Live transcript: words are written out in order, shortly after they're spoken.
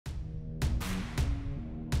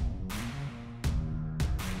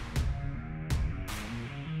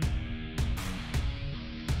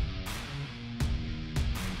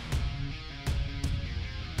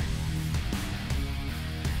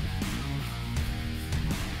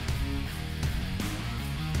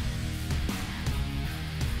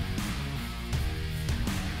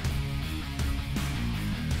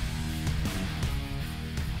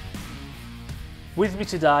With me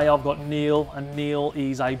today I've got Neil, and Neil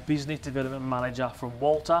is a business development manager from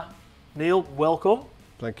Walter. Neil, welcome.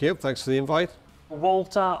 Thank you, thanks for the invite.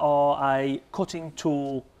 Walter are a cutting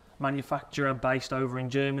tool manufacturer based over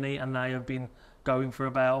in Germany, and they have been going for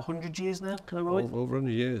about 100 years now, can I right? Over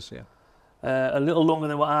 100 years, yeah. A little longer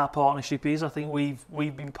than what our partnership is. I think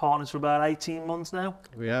we've been partners for about 18 months now.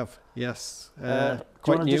 We have, yes.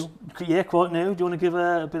 Quite new. Quite new. Do you want to give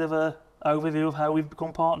a bit of an overview of how we've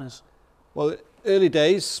become partners? Well, early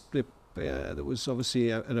days, there was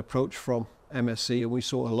obviously an approach from MSC, and we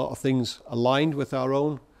saw a lot of things aligned with our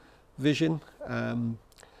own vision.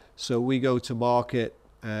 So we go to market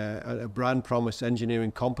a brand promise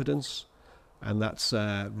engineering competence, and that's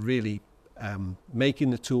really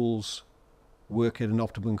making the tools work in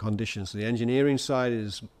optimum conditions. So the engineering side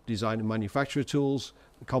is design and manufacture tools.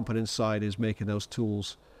 The competence side is making those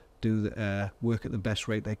tools do work at the best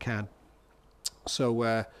rate they can.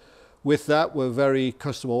 So with that, we're very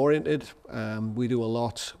customer oriented. We do a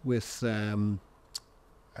lot with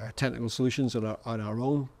technical solutions on our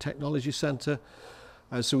own technology center.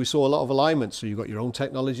 So we saw a lot of alignment. So you've got your own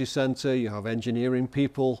technology center, you have engineering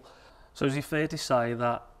people. So is it fair to say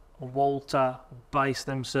that Walter based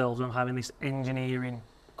themselves on having this engineering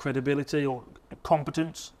credibility or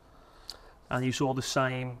competence, and you saw the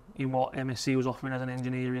same in what MSC was offering as an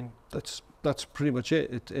engineering? That's pretty much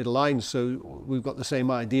it. It aligns. So we've got the same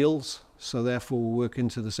ideals, so therefore we work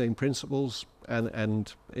into the same principles,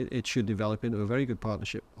 and it should develop into a very good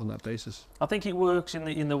partnership on that basis. I think it works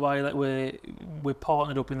in the way that we're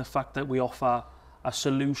partnered up in the fact that we offer a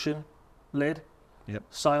solution-led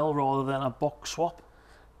sale rather than a box swap.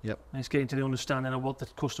 Yep. And it's getting to the understanding of what the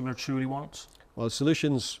customer truly wants. Well, the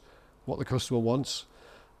solution's what the customer wants.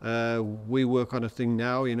 We work on a thing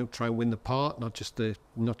now, try and win the part, not just the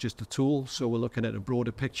tool. So we're looking at a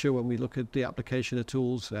broader picture when we look at the application of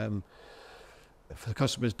tools. If the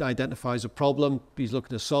customer identifies a problem, he's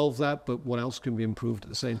looking to solve that, but what else can be improved at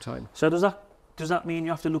the same time? So does that mean you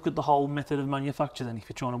have to look at the whole method of manufacture then if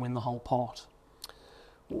you're trying to win the whole part?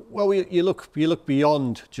 Well, you look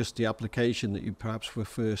beyond just the application that you perhaps were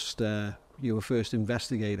first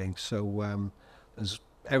investigating. So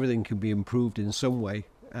everything can be improved in some way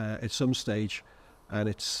at some stage, and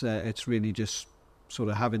it's really just sort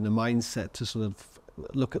of having the mindset to sort of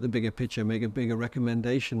look at the bigger picture, make a bigger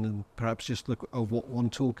recommendation, and perhaps just look at what one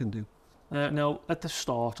tool can do. Now, at the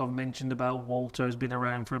start, I've mentioned about Walter has been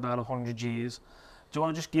around for about 100 years. Do you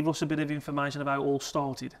want to just give us a bit of information about how it all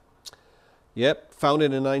started? Yep,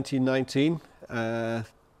 founded in 1919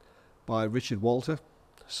 by Richard Walter.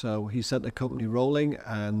 So he set the company rolling,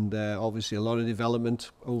 and obviously a lot of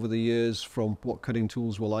development over the years from what cutting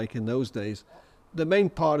tools were like in those days. The main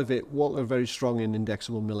part of it, Walter very strong in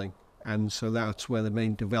indexable milling, and so that's where the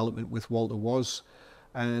main development with Walter was.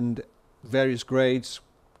 And various grades,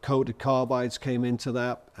 coated carbides came into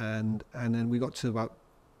that, and then we got to about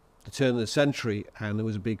the turn of the century, and there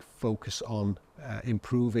was a big focus on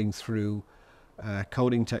improving through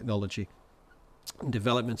coating technology and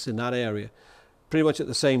developments in that area. Pretty much at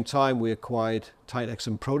the same time, we acquired Titex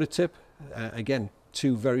and Prototype. Again,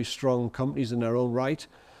 two very strong companies in their own right,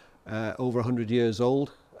 over 100 years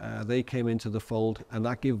old. They came into the fold, and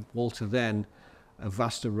that gave Walter then a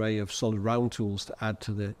vast array of solid round tools to add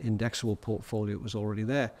to the indexable portfolio that was already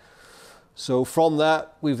there. So from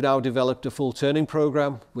that, we've now developed a full turning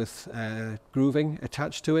program with grooving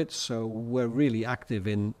attached to it. So we're really active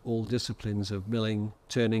in all disciplines of milling,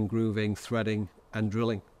 turning, grooving, threading, and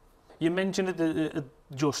drilling. You mentioned it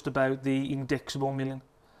just about the indexable milling.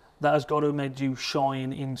 That has got to make you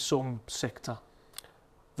shine in some sector.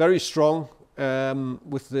 Very strong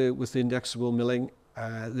with the indexable milling.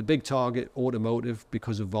 The big target, automotive,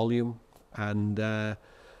 because of volume, and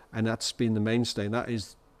that's been the mainstay. And that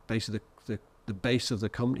is basically the base of the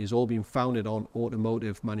company has all been founded on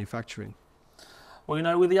automotive manufacturing.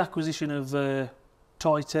 Well, with the acquisition of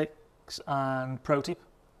Titex and Prototype,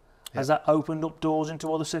 has that opened up doors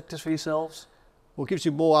into other sectors for yourselves? Well, it gives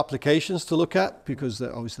you more applications to look at, because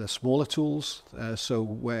obviously they're smaller tools. So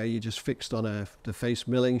where you're just fixed on the face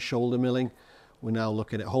milling, shoulder milling, we're now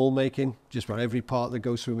looking at hole making. Just about every part that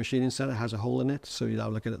goes through a machining center has a hole in it. So you're now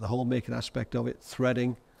looking at the hole making aspect of it,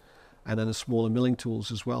 threading, and then the smaller milling tools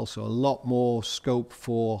as well. So a lot more scope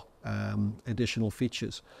for additional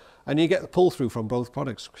features. And you get the pull through from both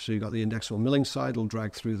products. So you've got the indexable milling side will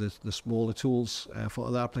drag through the smaller tools for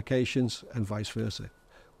other applications, and vice versa.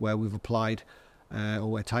 Where we've applied, or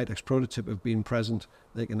where Titex Prototype have been present,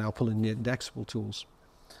 they can now pull in the indexable tools.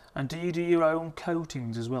 And do you do your own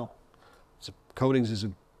coatings as well? So coatings is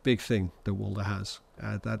a big thing that Walter has.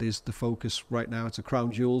 That is the focus right now. It's a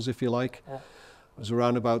crown jewels, if you like. It was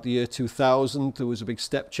around about the year 2000, there was a big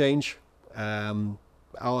step change.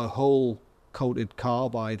 Our whole coated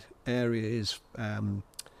carbide area is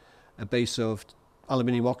a base of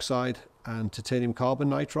aluminium oxide and titanium carbon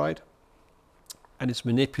nitride, and it's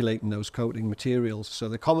manipulating those coating materials. So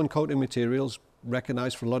the common coating materials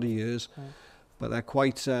recognized for a lot of years, but they're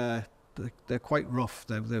quite rough.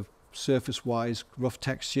 They're surface-wise rough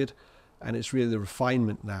textured, and it's really the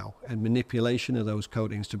refinement now and manipulation of those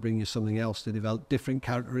coatings to bring you something else, to develop different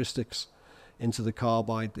characteristics into the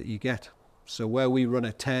carbide that you get. So where we run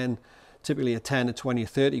a 10, typically a 10, a 20, a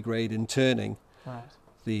 30 grade in turning, right,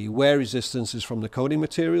 the wear resistance is from the coating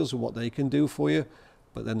materials and what they can do for you,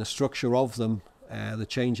 but then the structure of them, the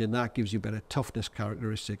change in that gives you better toughness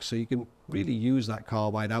characteristics. So you can really use that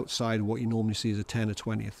carbide outside what you normally see as a 10, a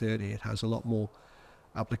 20, a 30. It has a lot more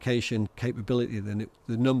application capability than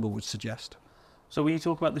the number would suggest. So when you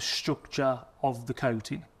talk about the structure of the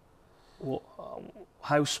coating,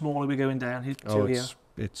 how small are we going down here?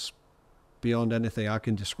 It's beyond anything I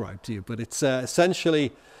can describe to you, but it's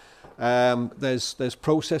essentially there's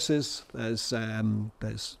processes, there's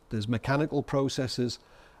mechanical processes,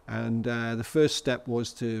 and the first step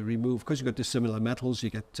was to remove, because you've got dissimilar metals, you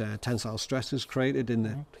get tensile stresses created in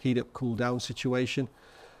the heat up cool down situation.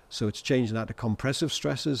 So it's changing that to compressive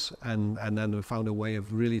stresses, and then we found a way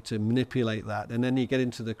of really to manipulate that. And then you get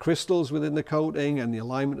into the crystals within the coating and the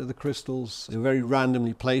alignment of the crystals. They're very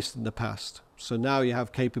randomly placed in the past. So now you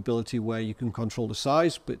have capability where you can control the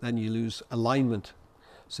size, but then you lose alignment.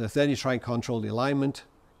 So if then you try and control the alignment,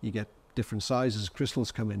 you get different sizes,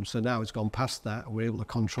 crystals come in. So now it's gone past that, and we're able to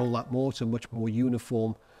control that more to a much more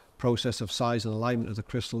uniform process of size and alignment of the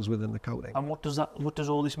crystals within the coating. And what does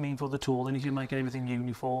all this mean for the tool? Then if you make everything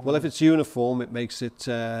uniform? Well, if it's uniform, it makes it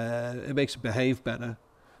behave better.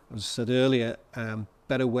 As I said earlier,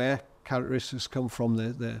 better wear characteristics come from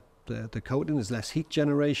the coating. There's less heat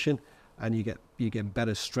generation, and you get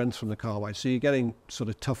better strength from the carbide. So you're getting sort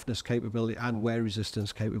of toughness capability and wear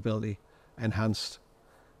resistance capability enhanced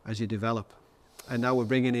as you develop. And now we're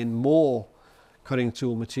bringing in more cutting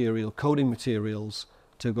tool material, coating materials,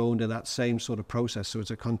 to go into that same sort of process. So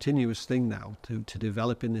it's a continuous thing now to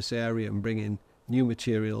develop in this area and bring in new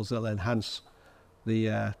materials that will enhance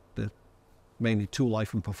the mainly tool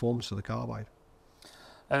life and performance of the carbide.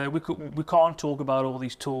 We can't talk about all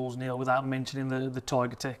these tools, Neil, without mentioning the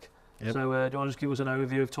TigerTech. Yep. So do you want to just give us an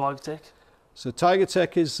overview of TigerTech? So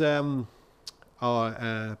TigerTech is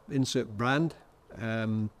our insert brand.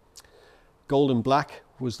 Gold and black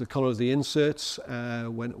was the color of the inserts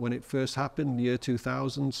when it first happened in the year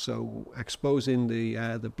 2000. So exposing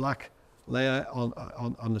the black layer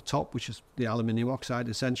on the top, which is the aluminium oxide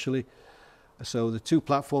essentially. So the two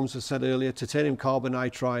platforms, as I said earlier, titanium carbon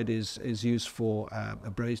nitride is used for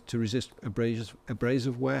to resist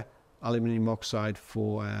abrasive wear, aluminium oxide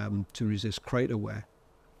for to resist crater wear.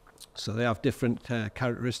 So they have different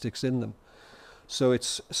characteristics in them. So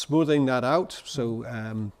it's smoothing that out.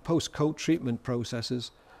 So post-coat treatment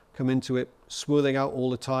processes come into it, smoothing out all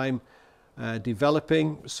the time,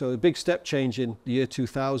 developing. So a big step change in the year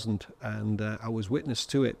 2000, and I was witness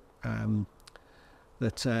to it,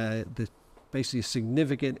 that basically a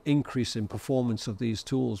significant increase in performance of these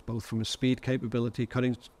tools, both from a speed capability,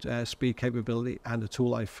 cutting speed capability, and a tool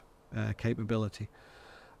life capability.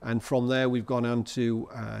 And from there, we've gone on to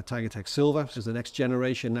TigerTech Silver, which is the next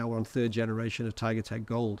generation. Now we're on third generation of TigerTech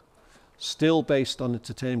Gold. Still based on the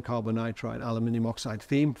titanium carbon nitride, aluminium oxide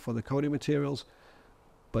theme for the coating materials,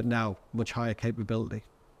 but now much higher capability.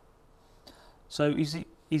 So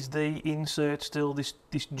is the insert still this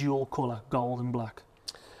dual colour, gold and black?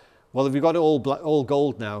 Well, we've got it all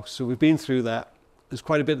gold now, so we've been through that. There's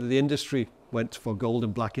quite a bit of the industry went for gold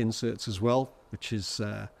and black inserts as well, which is...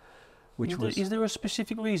 Is there a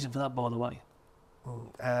specific reason for that, by the way?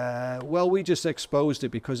 Well, we just exposed it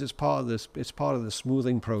because it's part of the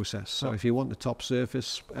smoothing process. So if you want the top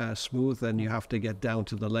surface smooth, then you have to get down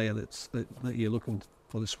to the layer that you're looking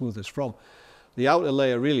for the smoothest from. The outer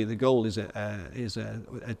layer, really, the gold is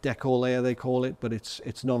a decor layer, they call it, but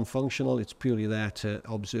it's non-functional. It's purely there to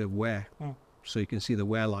observe wear, so you can see the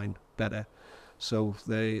wear line better. So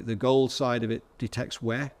the gold side of it detects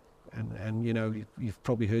wear. And you know, you've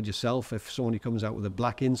probably heard yourself, if somebody comes out with a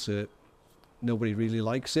black insert, nobody really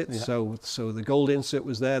likes it. Yeah. So the gold insert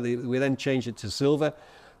was there. We then changed it to silver,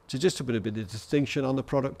 to just to put a bit of distinction on the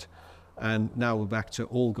product. And now we're back to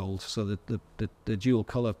all gold. So the dual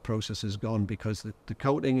color process is gone because the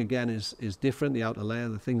coating again is different. The outer layer,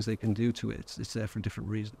 the things they can do to it, it's there for a different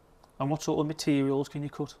reason. And what sort of materials can you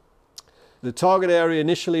cut? The target area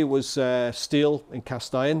initially was steel and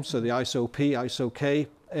cast iron. So the ISO P, ISO K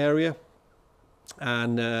area.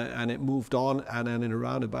 and it moved on, and then in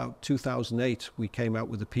around about 2008 we came out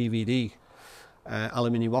with the PVD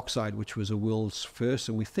aluminium oxide, which was a world's first,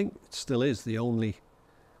 and we think it still is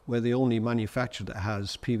we're the only manufacturer that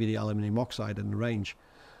has PVD aluminium oxide in the range.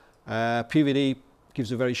 PVD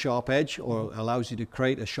gives a very sharp edge, or allows you to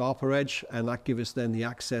create a sharper edge, and that gives us then the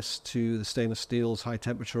access to the stainless steel's high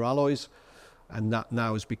temperature alloys, and that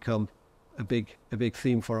now has become a big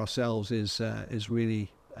theme for ourselves, is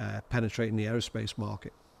really penetrating the aerospace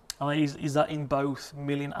market. And is that in both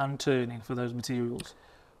milling and turning for those materials?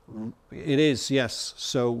 It is, yes.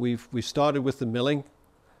 So we've started with the milling,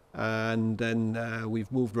 and then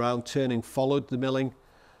we've moved around. Turning followed the milling,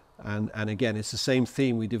 and again it's the same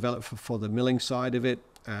theme we developed for the milling side of it.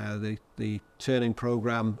 The turning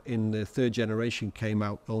program in the third generation came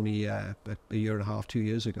out only a year and a half, 2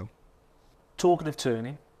 years ago. Talking of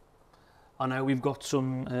turning, I know we've got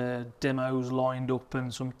some demos lined up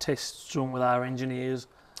and some tests done with our engineers,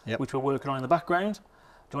 Yep. which we're working on in the background.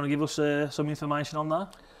 Do you want to give us some information on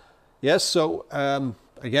that? Yes, so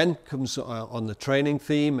again, comes on the training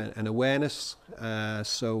theme and awareness.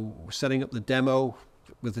 So setting up the demo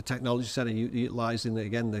with the technology center, utilizing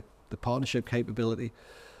again the partnership capability.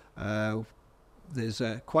 There's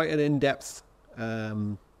quite an in-depth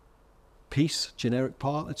piece, generic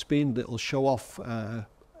part that will show off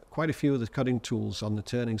quite a few of the cutting tools on the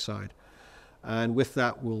turning side, and with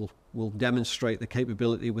that we'll demonstrate the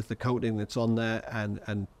capability with the coating that's on there,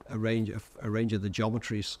 and a range of the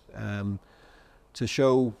geometries to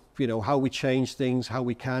show how we change things, how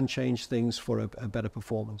we can change things for a better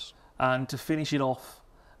performance. And to finish it off,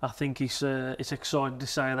 I think it's exciting to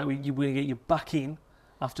say that we're going to get you back in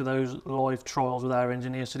after those live trials with our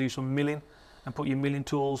engineers to do some milling and put your milling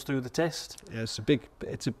tools through the test. Yeah,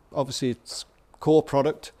 obviously it's core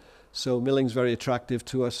product, so milling's very attractive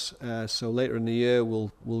to us. So later in the year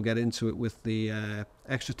we'll get into it with the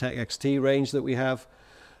Extratech XT range that we have.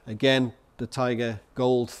 Again, the Tiger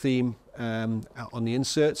Gold theme on the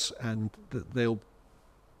inserts, and we'll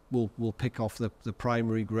pick off the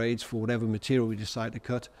primary grades for whatever material we decide to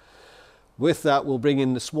cut. With that, we'll bring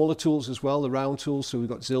in the smaller tools as well, the round tools. So we've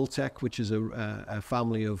got Ziltech, which is a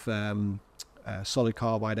family of solid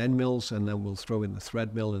carbide end mills, and then we'll throw in the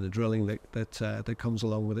thread mill and the drilling that comes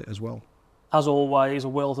along with it as well. As always, a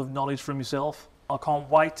wealth of knowledge from yourself. I can't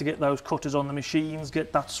wait to get those cutters on the machines,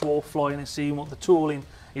 get that swarf flying and seeing what the tooling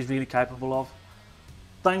is really capable of.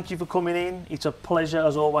 Thank you for coming in. It's a pleasure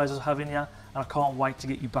as always having you, and I can't wait to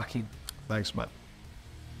get you back in. Thanks, Matt.